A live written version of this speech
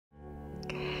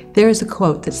There is a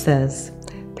quote that says,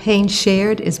 "Pain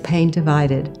shared is pain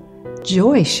divided.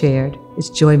 Joy shared is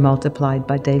joy multiplied,"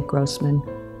 by Dave Grossman.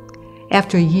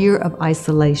 After a year of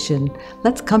isolation,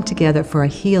 let's come together for a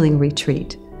healing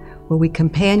retreat where we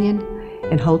companion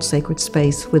and hold sacred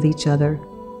space with each other.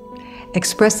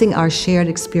 Expressing our shared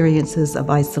experiences of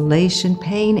isolation,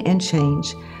 pain, and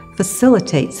change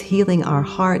facilitates healing our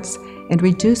hearts and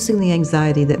reducing the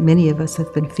anxiety that many of us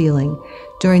have been feeling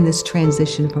during this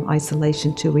transition from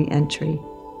isolation to re-entry.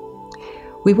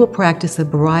 We will practice a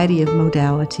variety of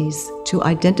modalities to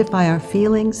identify our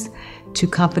feelings, to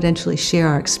confidentially share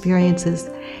our experiences,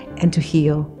 and to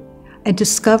heal, and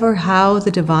discover how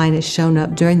the divine has shown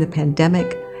up during the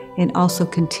pandemic and also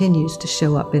continues to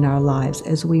show up in our lives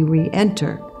as we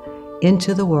re-enter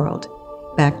into the world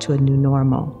back to a new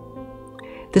normal.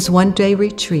 This one-day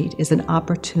retreat is an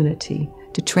opportunity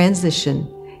to transition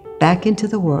back into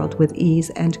the world with ease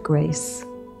and grace.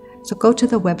 So go to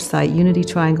the website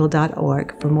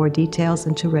unitytriangle.org for more details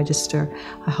and to register.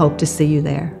 I hope to see you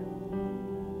there.